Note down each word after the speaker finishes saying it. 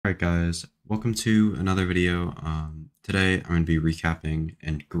guys, welcome to another video. Today I'm going to be recapping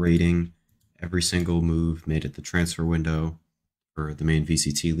and grading every single move made at the transfer window for the main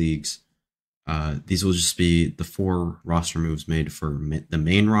VCT leagues. These will just be the 4 roster moves made for the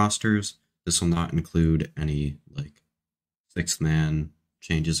main rosters. This will not include any like 6th man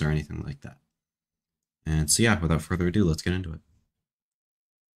changes or anything like that. And so yeah, without further ado, let's get into it.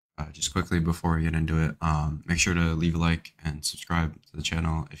 Just quickly before we get into it, make sure to leave a like and subscribe to the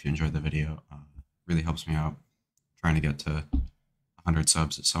channel if you enjoyed the video. Really helps me out. Trying to get to 100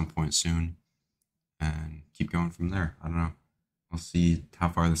 subs at some point soon and keep going from there. I don't know. We'll see how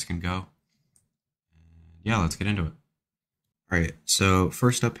far this can go. Yeah, let's get into it. Alright, so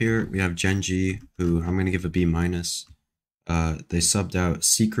first up here we have Genji, who I'm going to give a B-. They subbed out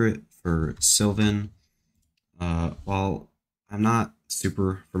Secret for Sylvan. While I'm not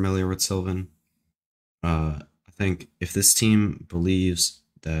super familiar with Sylvan, I think if this team believes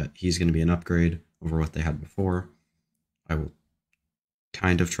that he's going to be an upgrade over what they had before, I will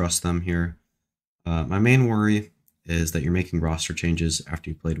kind of trust them here. My main worry is that you're making roster changes after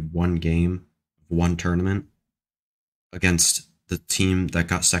you played one game of one tournament against the team that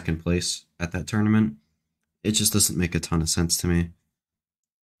got second place at that tournament. It just doesn't make a ton of sense to me.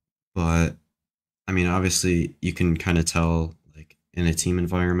 But, I mean, obviously, you can kind of tell, like, in a team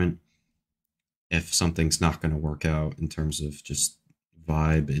environment, if something's not going to work out in terms of just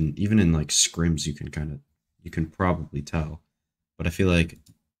vibe, and even in, like, scrims, you can probably tell. But I feel like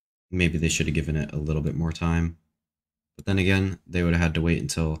maybe they should have given it a little bit more time. But then again, they would have had to wait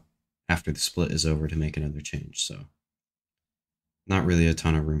until after the split is over to make another change, so not really a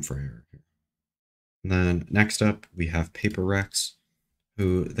ton of room for error here. And then next up, we have Paper Rex,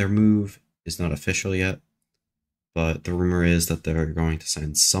 who their move is not official yet, but the rumor is that they're going to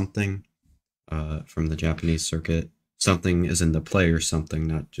sign something from the Japanese circuit. Something is in the player something,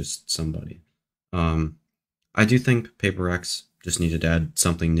 not just somebody. I do think Paper Rex just needed to add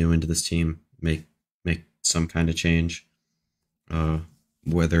something new into this team, make some kind of change,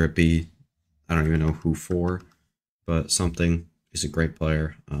 whether it be, I don't even know who for, but something. He's a great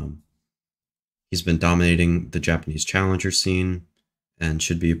player. He's been dominating the Japanese challenger scene and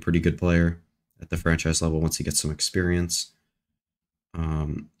should be a pretty good player at the franchise level once he gets some experience.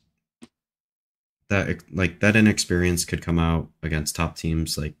 That inexperience could come out against top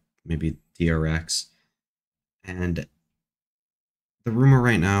teams like maybe DRX. And the rumor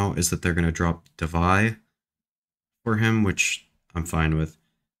right now is that they're going to drop Devi for him, which I'm fine with.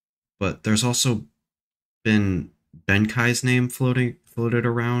 But there's also been Benkai's name floated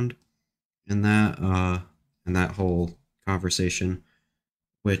around in that whole conversation,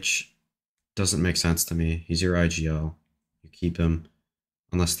 which doesn't make sense to me. He's your IGL. You keep him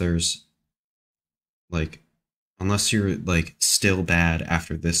unless you're like still bad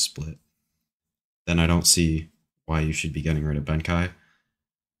after this split. Then I don't see why you should be getting rid of Benkai.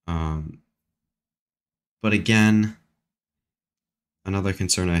 But again, another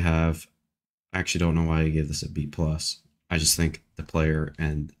concern I have, I actually don't know why I gave this a B+. I just think the player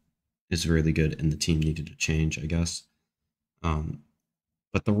is really good and the team needed to change, I guess.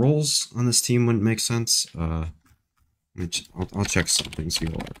 But the roles on this team wouldn't make sense. I'll check something, see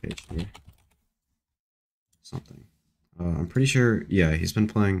our page here. Something. I'm pretty sure, yeah, he's been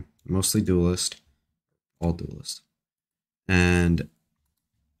playing mostly Duelist, all Duelist. And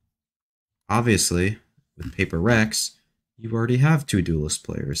obviously, with Paper Rex, you already have 2 Duelist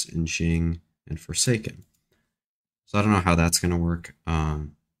players in Xing and Forsaken. So I don't know how that's going to work.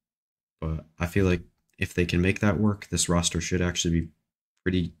 But I feel like if they can make that work, this roster should actually be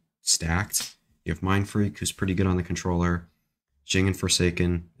pretty stacked. You have Mind Freak, who's pretty good on the controller, Xing and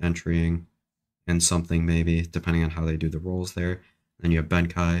Forsaken entrying, and something maybe, depending on how they do the roles there. Then you have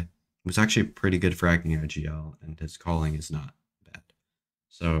Benkai, who's actually pretty good fragging IGL, and his calling is not bad.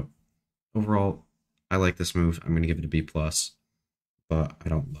 So overall, I like this move. I'm going to give it a B+, but I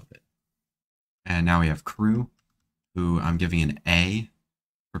don't love it. And now we have Crew, who I'm giving an A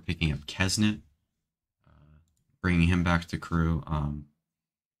for picking up Kesnet, bringing him back to Crew.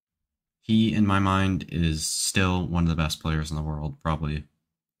 He, in my mind, is still one of the best players in the world, probably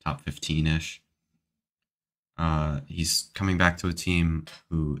top 15-ish. He's coming back to a team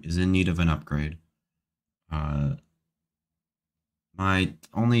who is in need of an upgrade. My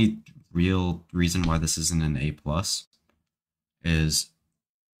only real reason why this isn't an A+ is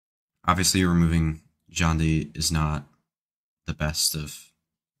obviously removing Jandi is not the best of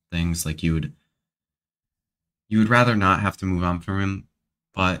things. Like you would rather not have to move on from him,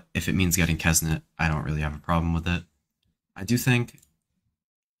 but if it means getting Kesnet, I don't really have a problem with it. I do think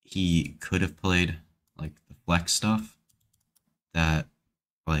he could have played like the flex stuff that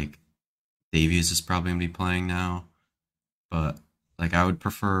like Davies is probably gonna be playing now, but like I would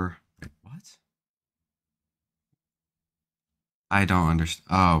prefer. Wait, what? I don't understand.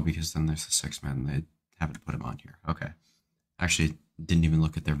 Oh, because then there's the 6 man. They haven't put him on here. Okay. Actually, didn't even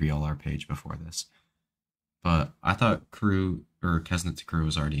look at their VLR page before this. But I thought Crew or Kesnet to Crew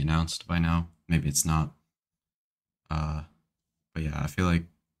was already announced by now. Maybe it's not. Uh, but yeah, I feel like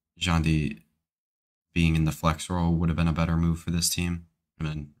Jandi being in the flex role would have been a better move for this team. And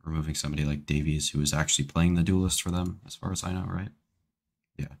then removing somebody like Davies, who was actually playing the duelist for them, as far as I know, right?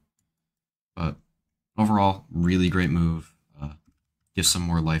 Yeah. But overall, really great move. Give some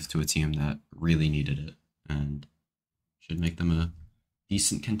more life to a team that really needed it, and should make them a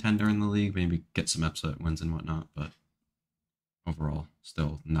decent contender in the league. Maybe get some upset wins and whatnot, but overall,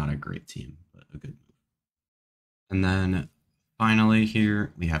 still not a great team, but a good move. And then finally,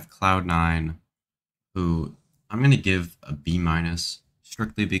 here we have Cloud9, who I'm going to give a B minus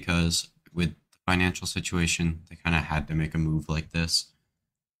strictly because with the financial situation, they kind of had to make a move like this.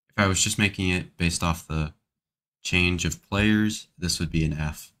 If I was just making it based off the change of players, this would be an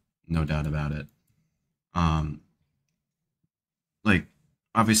F, no doubt about it. Like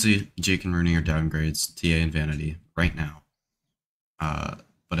obviously Jake and Rooney are downgrades, TA and Vanity right now.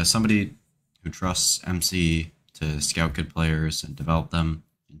 But as somebody who trusts MC to scout good players and develop them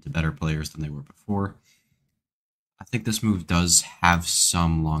into better players than they were before, I think this move does have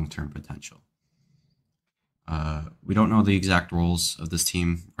some long-term potential. We don't know the exact roles of this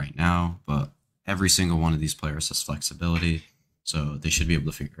team right now, but every single one of these players has flexibility, so they should be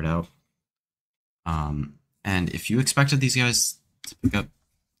able to figure it out. And if you expected these guys to pick up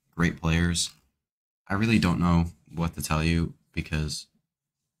great players, I really don't know what to tell you, because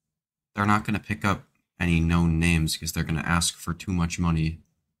they're not going to pick up any known names because they're going to ask for too much money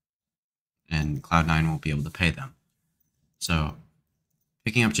and Cloud9 won't be able to pay them. So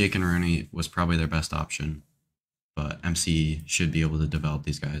picking up Jake and Rooney was probably their best option, but MC should be able to develop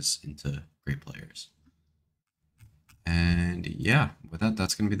these guys into great players. And yeah, with that,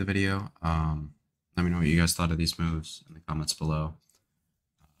 that's going to be the video. Let me know what you guys thought of these moves in the comments below.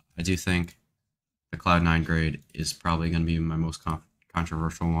 I do think the Cloud9 grade is probably going to be my most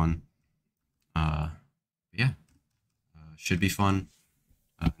controversial one. Yeah, should be fun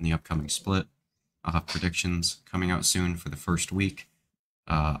in the upcoming split. I'll have predictions coming out soon for the first week.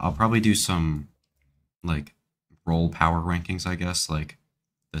 I'll probably do some like role power rankings, I guess, like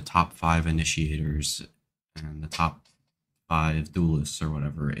the top 5 initiators and the top 5 duelists or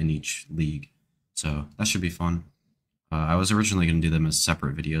whatever in each league. So that should be fun. I was originally going to do them as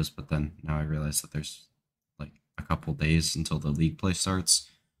separate videos, but then now I realize that there's like a couple days until the league play starts,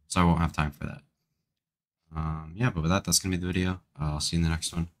 so I won't have time for that. Yeah, but with that, that's going to be the video. I'll see you in the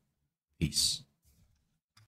next one. Peace.